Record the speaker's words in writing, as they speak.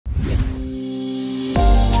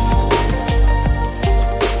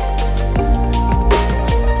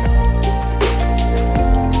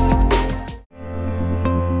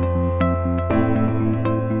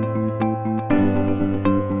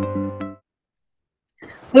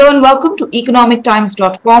Hello and welcome to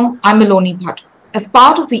economictimes.com. I'm Miloni Bhatt. As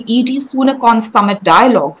part of the ET Soonicorns Summit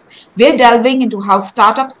Dialogues, we're delving into how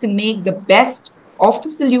startups can make the best of the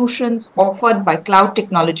solutions offered by cloud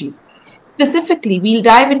technologies. Specifically, we'll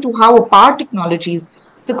dive into how Apar Technologies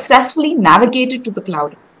successfully navigated to the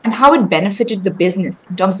cloud and how it benefited the business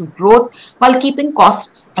in terms of growth while keeping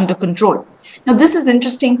costs under control. Now, this is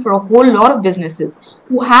interesting for a whole lot of businesses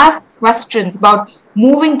who have questions about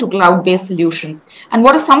moving to cloud-based solutions and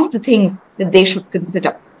what are some of the things that they should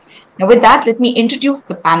consider. Now, with that, let me introduce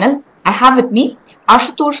the panel. I have with me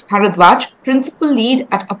Ashutosh Bhardwaj, Principal Lead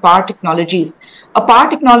at Apar Technologies. Apar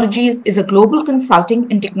Technologies is a global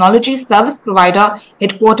consulting and technology service provider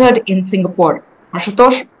headquartered in Singapore.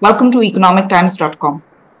 Ashutosh, welcome to economictimes.com.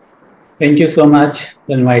 Thank you so much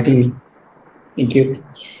for inviting me. Thank you.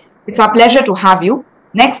 It's our pleasure to have you.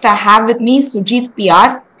 Next, I have with me Sujit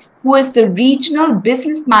PR, who is the Regional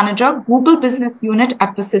Business Manager, Google Business Unit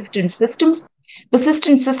at Persistent Systems.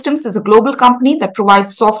 Persistent Systems is a global company that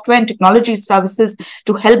provides software and technology services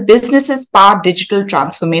to help businesses power digital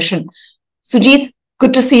transformation. Sujit,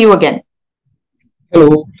 good to see you again.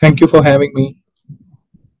 Hello, thank you for having me.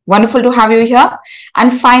 Wonderful to have you here.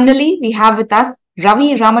 And finally, we have with us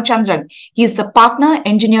Ravi Ramachandran. He is the Partner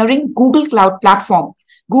Engineering Google Cloud Platform.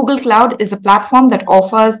 Google Cloud is a platform that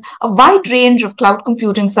offers a wide range of cloud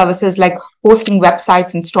computing services like hosting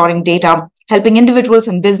websites and storing data, helping individuals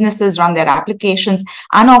and businesses run their applications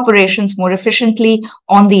and operations more efficiently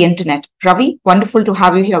on the internet. Ravi, wonderful to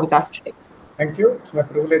have you here with us today. Thank you. It's my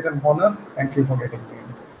privilege and honor. Thank you for getting me.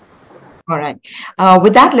 All right.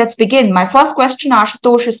 With that, let's begin. My first question,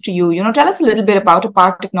 Ashutosh, is to you. Tell us a little bit about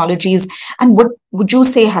Apar Technologies and what would you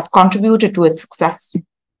say has contributed to its success?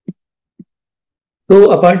 So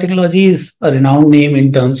Apar Technology is a renowned name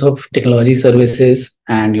in terms of technology services,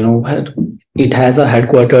 and it has a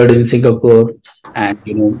headquartered in Singapore, and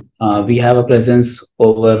we have a presence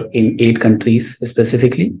over in 8 countries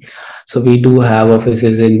specifically. So we do have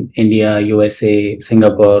offices in India, USA,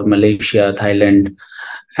 Singapore, Malaysia, Thailand,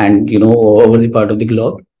 and over the part of the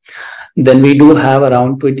globe. Then we do have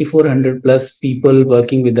around 2,400 plus people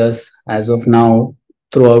working with us as of now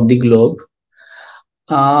throughout the globe.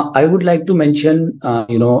 I would like to mention,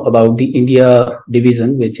 about the India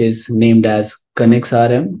division, which is named as Connects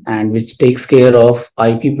RM, and which takes care of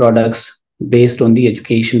IP products based on the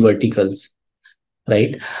education verticals,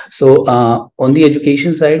 right? So on the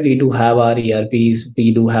education side, we do have our ERPs,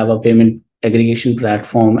 we do have a payment aggregation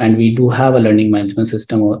platform, and we do have a learning management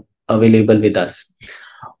system available with us.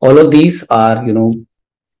 All of these are,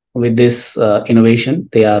 with this innovation,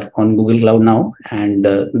 they are on Google Cloud now, and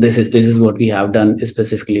this is what we have done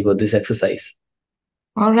specifically for this exercise.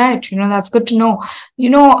 All right, that's good to know.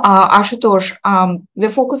 Ashutosh, we're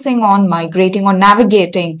focusing on migrating or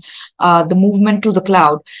navigating the movement to the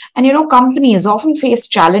cloud, and companies often face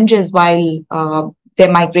challenges while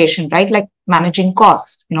their migration, right? Like managing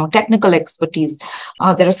costs, technical expertise.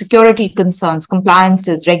 There are security concerns,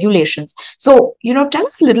 compliances, regulations. So, tell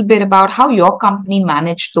us a little bit about how your company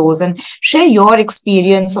managed those and share your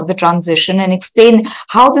experience of the transition and explain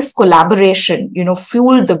how this collaboration,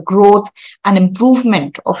 fueled the growth and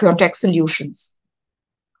improvement of your tech solutions.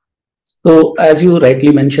 So, as you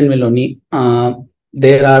rightly mentioned, Miloni,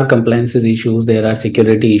 there are compliances issues, there are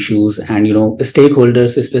security issues, and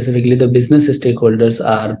stakeholders, specifically the business stakeholders,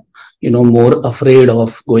 are more afraid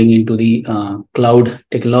of going into the cloud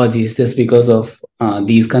technologies just because of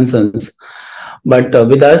these concerns. But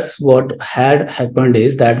with us, what had happened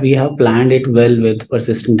is that we have planned it well with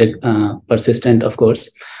Persistent, of course,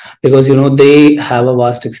 because they have a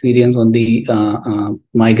vast experience on the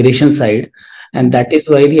migration side. And that is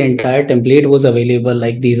why the entire template was available.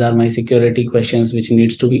 Like, these are my security questions which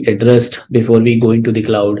needs to be addressed before we go into the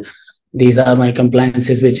cloud. These are my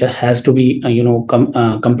compliances which has to be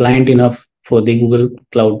compliant enough for the Google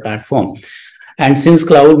Cloud platform. And since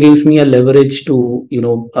cloud gives me a leverage to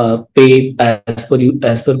pay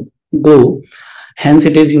as per go, hence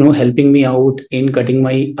it is helping me out in cutting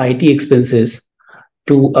my IT expenses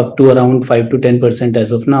to up to around 5 to 10%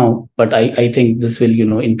 as of now. But I think this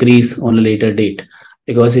will increase on a later date,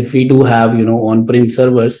 because if we do have on-prem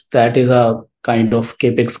servers, that is a kind of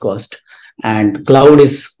capex cost, and cloud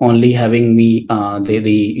is only having me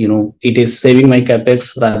it is saving my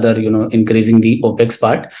capex, rather increasing the opex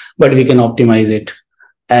part, but we can optimize it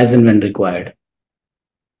as and when required.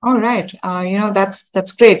 All right.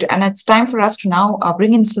 That's great. And it's time for us to now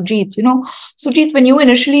bring in Sujit. Sujit, when you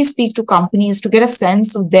initially speak to companies to get a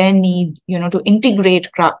sense of their need, to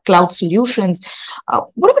integrate cloud solutions,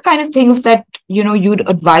 what are the kind of things that, you'd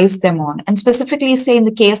advise them on? And specifically, say, in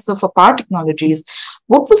the case of Apar Technologies,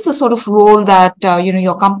 what was the sort of role that,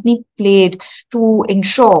 your company played to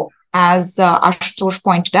ensure, as Ashutosh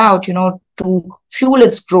pointed out, to fuel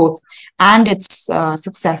its growth and its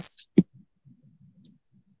success?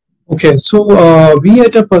 Okay, so we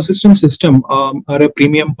at a Persistent System are a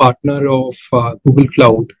premium partner of Google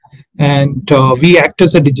Cloud, and we act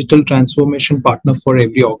as a digital transformation partner for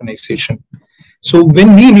every organization. So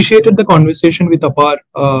when we initiated the conversation with Apar,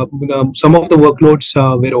 some of the workloads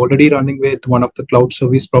were already running with one of the cloud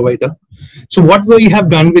service provider. So what we have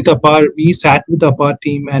done with Apar, we sat with the Apar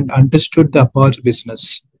team and understood the Apar's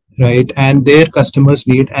business, right, and their customers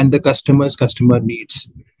need and the customer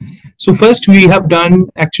needs. So first we have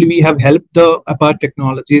helped the Apar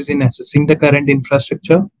Technologies in assessing the current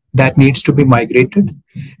infrastructure that needs to be migrated.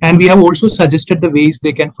 And we have also suggested the ways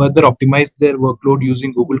they can further optimize their workload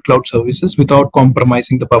using Google Cloud Services without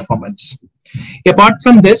compromising the performance. Apart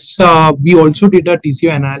from this, we also did a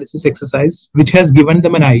TCO analysis exercise, which has given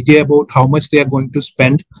them an idea about how much they are going to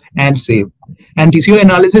spend and save. And TCO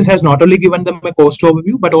analysis has not only given them a cost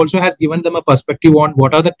overview, but also has given them a perspective on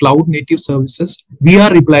what are the cloud native services we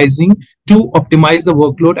are replacing to optimize the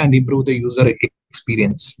workload and improve the user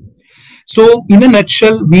experience. So in a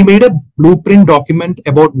nutshell, we made a blueprint document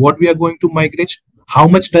about what we are going to migrate, how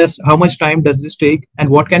much time does this take, and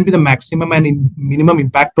what can be the maximum and minimum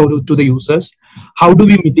impact to the users, how do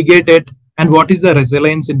we mitigate it, and what is the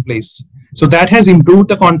resilience in place. So that has improved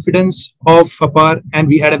the confidence of Apar, and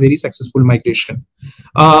we had a very successful migration.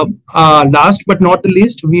 Last but not the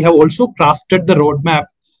least, we have also crafted the roadmap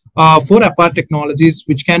for Apar Technologies,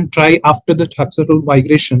 which can try after the successful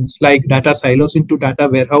migrations like data silos into data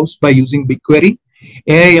warehouse by using BigQuery,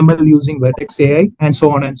 AI ML using Vertex AI, and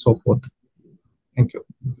so on and so forth. Thank you.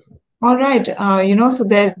 All right. So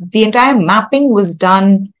the entire mapping was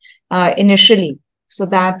done initially so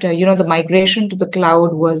that, the migration to the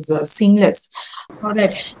cloud was seamless. All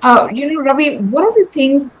right. Ravi, what are the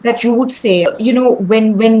things that you would say,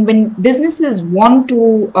 when businesses want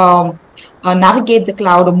to navigate the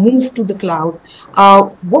cloud or move to the cloud,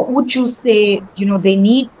 what would you say, they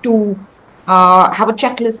need to have a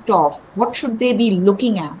checklist of? What should they be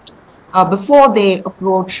looking at before they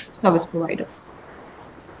approach service providers?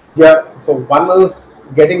 Yeah, so one is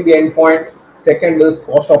getting the endpoint, second is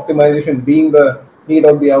cost optimization being the need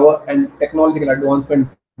of the hour, and technological advancement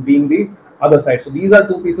being the other side. So these are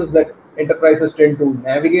two pieces that enterprises tend to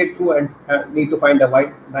navigate through and need to find a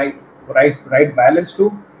right balance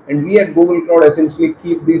to. And we at Google Cloud essentially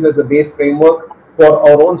keep these as the base framework for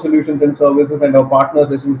our own solutions and services, and our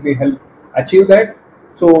partners essentially help achieve that.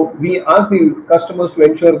 So we ask the customers to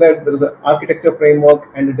ensure that there is an architecture framework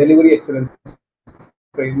and a delivery excellence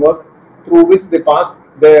framework through which they pass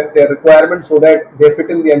their requirements so that they fit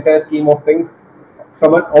in the entire scheme of things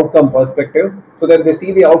from an outcome perspective, so that they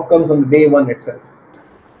see the outcomes on the day one itself.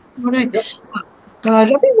 All right. Yep.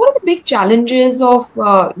 Ravi, what are the big challenges of,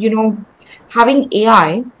 having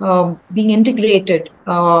AI being integrated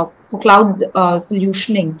for cloud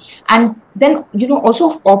solutioning, and then,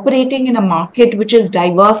 also operating in a market which is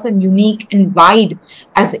diverse and unique and wide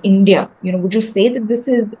as India? Would you say that this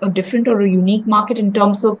is a different or a unique market in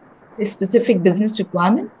terms of, say, specific business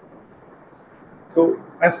requirements? So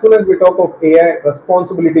as soon as we talk of AI,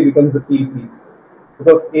 responsibility becomes a key piece,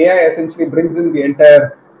 because AI essentially brings in the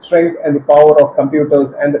entire strength and the power of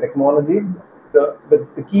computers and the technology.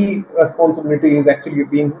 The key responsibility is actually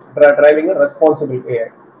driving a responsible AI,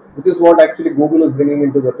 which is what actually Google is bringing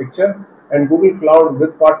into the picture. And Google Cloud,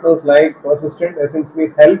 with partners like Persistent,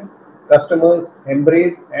 essentially help customers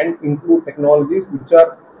embrace and include technologies which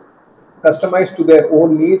are customized to their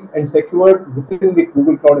own needs and secured within the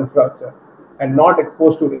Google Cloud infrastructure, and not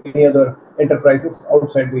exposed to any other enterprises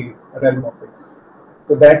outside the realm of things.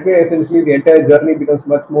 So that way, essentially, the entire journey becomes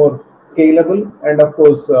much more scalable and, of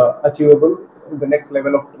course, achievable in the next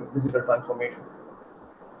level of digital transformation.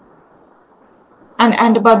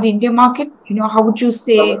 And about the India market, how would you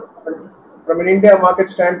say? From an India market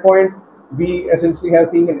standpoint, we essentially have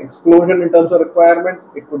seen an explosion in terms of requirements.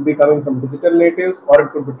 It could be coming from digital natives, or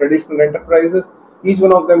it could be traditional enterprises. Each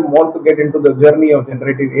one of them want to get into the journey of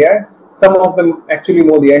generative AI. Some of them actually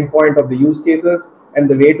know the endpoint of the use cases and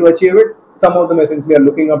the way to achieve it. Some of them essentially are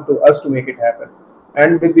looking up to us to make it happen.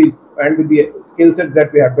 And with the skill sets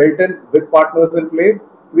that we have built in with partners in place,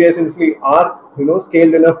 we essentially are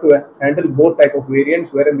scaled enough to handle both type of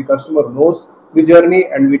variants, wherein the customer knows the journey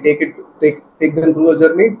and we take them through the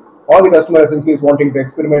journey, or the customer essentially is wanting to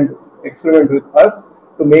experiment with us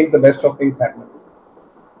to make the best of things happen.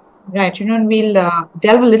 Right, and we'll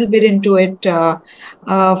delve a little bit into it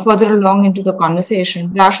further along into the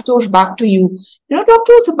conversation. Ashutosh, back to you. Talk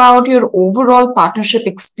to us about your overall partnership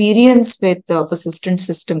experience with Persistent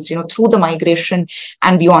Systems, through the migration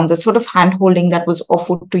and beyond, the sort of hand-holding that was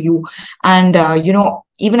offered to you. And,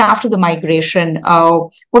 even after the migration,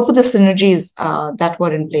 what were the synergies that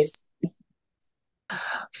were in place?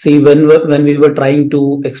 See, when we were trying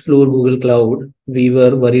to explore Google Cloud, we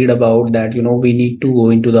were worried about that, we need to go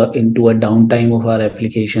into a downtime of our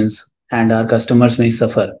applications and our customers may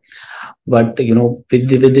suffer. But,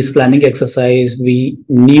 with this planning exercise, we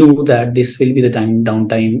knew that this will be the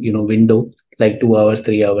downtime, window, like 2 hours,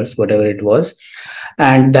 3 hours, whatever it was.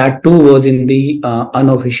 And that too was in the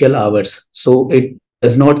unofficial hours. So it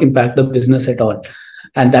does not impact the business at all.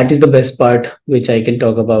 And that is the best part, which I can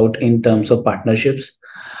talk about in terms of partnerships.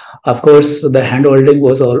 Of course, the handholding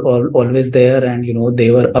was always there, and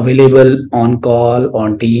they were available on call,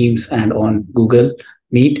 on Teams, and on Google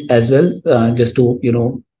Meet as well, just to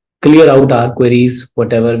clear out our queries,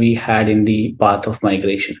 whatever we had in the path of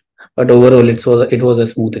migration. But overall, it was a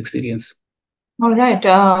smooth experience. All right,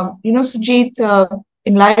 Sujit,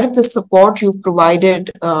 in light of the support you've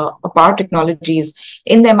provided Apar Technologies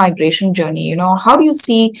in their migration journey, how do you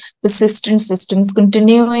see Persistent Systems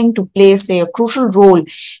continuing to play, say, a crucial role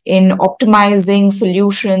in optimizing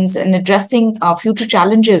solutions and addressing future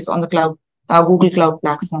challenges on the cloud, Google Cloud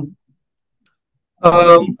platform?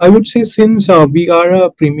 I would say, since we are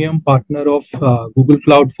a premium partner of Google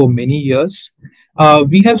Cloud for many years,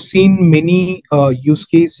 we have seen many use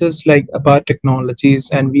cases like Apar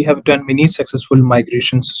Technologies, and we have done many successful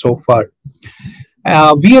migrations so far.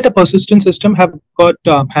 We at a Persistent System have got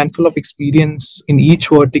a handful of experience in each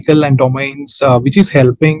vertical and domains, which is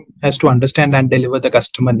helping us to understand and deliver the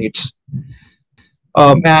customer needs.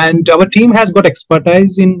 And our team has got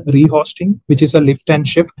expertise in rehosting, which is a lift and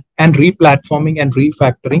shift, and replatforming and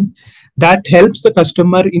refactoring. That helps the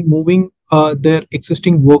customer in moving their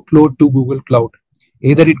existing workload to Google Cloud.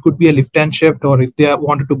 Either it could be a lift and shift, or if they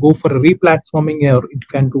wanted to go for a replatforming, or it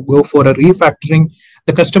can go for a refactoring,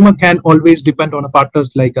 the customer can always depend on partners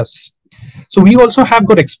like us. So we also have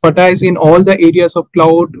got expertise in all the areas of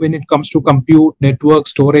cloud when it comes to compute, network,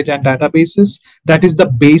 storage, and databases. That is the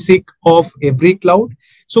basic of every cloud.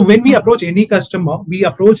 So when we approach any customer, we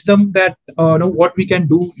approach them that what we can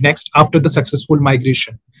do next after the successful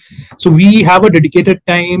migration. So we have a dedicated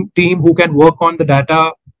team who can work on the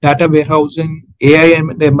data warehousing, AI and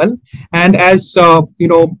ML. And as now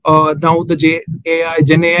the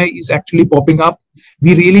Gen AI is actually popping up,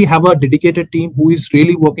 we really have a dedicated team who is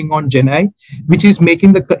really working on Gen AI, which is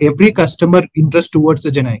making every customer interest towards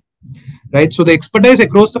the Gen AI. Right. So the expertise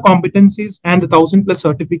across the competencies and the 1,000+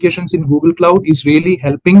 certifications in Google Cloud is really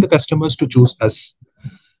helping the customers to choose us.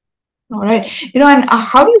 All right. And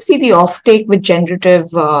how do you see the offtake with generative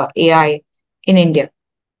AI in India?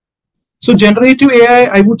 So generative AI,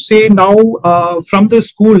 I would say now from the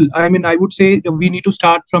school, I would say we need to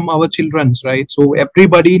start from our children's, right? So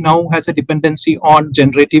everybody now has a dependency on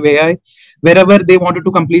generative AI. Wherever they wanted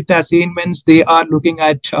to complete the assignments, they are looking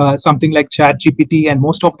at something like ChatGPT, and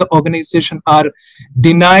most of the organizations are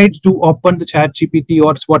denied to open the ChatGPT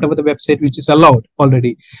or whatever the website which is allowed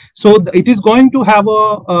already. So it is going to have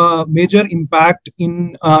a major impact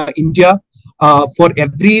in India. For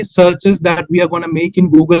every searches that we are going to make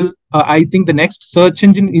in Google, I think the next search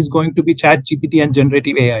engine is going to be ChatGPT and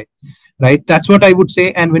generative AI, right? That's what I would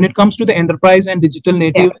say. And when it comes to the enterprise and digital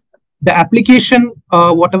native, the application,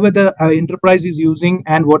 whatever the enterprise is using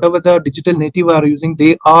and whatever the digital native are using,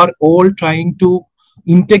 they are all trying to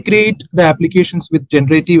integrate the applications with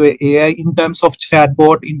generative AI in terms of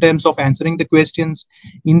chatbot, in terms of answering the questions,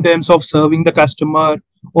 in terms of serving the customer,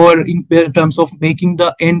 or in terms of making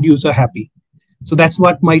the end user happy. So that's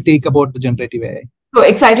what my take about the generative AI. So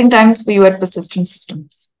exciting times for you at Persistent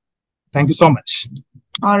Systems. Thank you so much.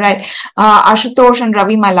 All right. Ashutosh and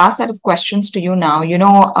Ravi, my last set of questions to you now.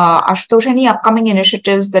 Ashutosh, any upcoming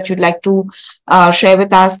initiatives that you'd like to share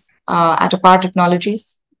with us at Apar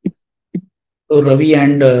Technologies? So Ravi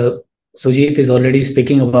and Sujit is already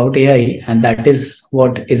speaking about AI, and that is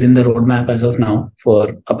what is in the roadmap as of now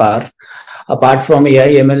for Apar. Apart from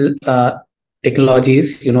AI, ML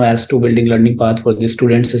technologies, as to building learning path for the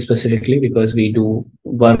students specifically, because we do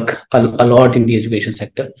work a lot in the education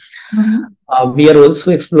sector. Mm-hmm. We are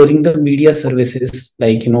also exploring the media services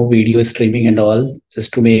like, video streaming and all,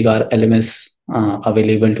 just to make our LMS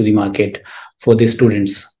available to the market for the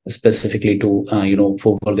students, specifically to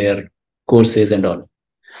for their courses and all.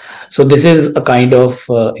 So this is a kind of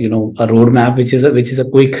a roadmap which is a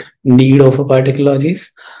quick need of Apar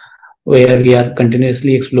Technologies, where we are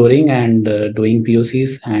continuously exploring and doing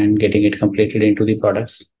POCs and getting it completed into the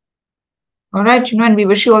products. All right, and we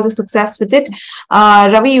wish you all the success with it.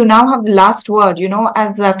 Ravi, you now have the last word.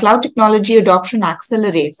 As cloud technology adoption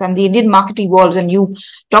accelerates and the Indian market evolves, and you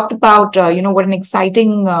talked about, what an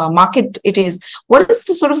exciting market it is. What is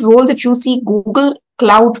the sort of role that you see Google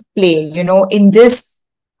Cloud play, in this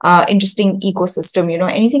interesting ecosystem?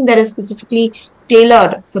 Anything that is specifically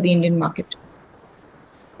tailored for the Indian market?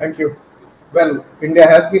 Thank you. Well, India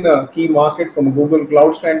has been a key market from a Google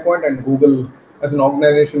Cloud standpoint and Google as an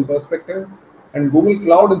organization perspective. And Google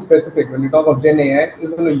Cloud in specific, when we talk of Gen AI,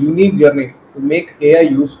 is on a unique journey to make AI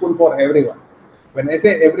useful for everyone. When I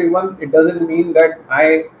say everyone, it doesn't mean that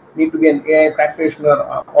I need to be an AI practitioner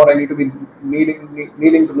or I need to be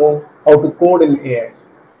needing to know how to code in AI.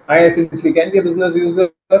 I essentially can be a business user,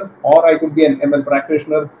 or I could be an ML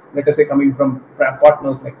practitioner, let us say coming from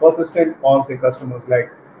partners like Persistent or say customers like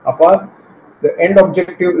Apar. The end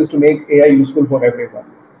objective is to make AI useful for everyone.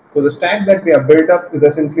 So the stack that we have built up is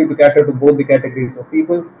essentially to cater to both the categories of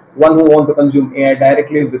people, one who want to consume AI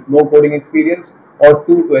directly with no coding experience, or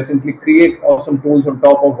two, to essentially create awesome tools on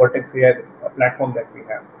top of Vertex AI platform that we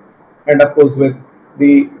have. And of course, with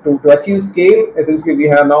to achieve scale, essentially we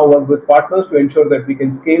have now worked with partners to ensure that we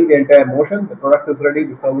can scale the entire motion. The product is ready,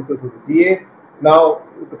 the services is GA. Now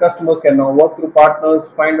the customers can now work through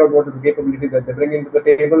partners, find out what is the capability that they bring into the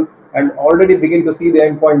table, and already begin to see the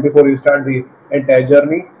endpoint before you start the entire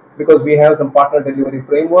journey, because we have some partner delivery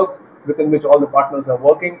frameworks within which all the partners are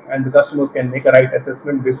working, and the customers can make a right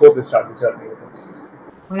assessment before they start the journey with us.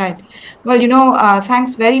 All right. Well,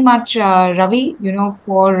 thanks very much, Ravi,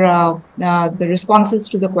 for the responses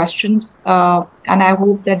to the questions. And I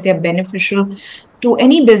hope that they're beneficial to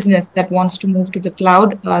any business that wants to move to the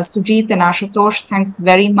cloud. Sujit and Ashutosh, thanks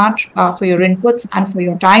very much for your inputs and for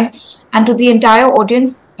your time. And to the entire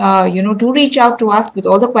audience, do reach out to us with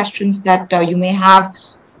all the questions that you may have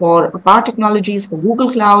for Apar Technologies, for Google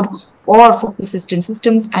Cloud, or for Persistent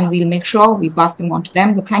Systems, and we'll make sure we pass them on to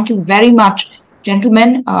them. But thank you very much,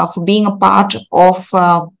 gentlemen, for being a part of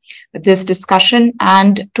this discussion,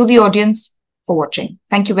 and to the audience for watching.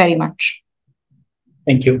 Thank you very much.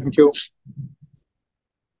 Thank you. Thank you.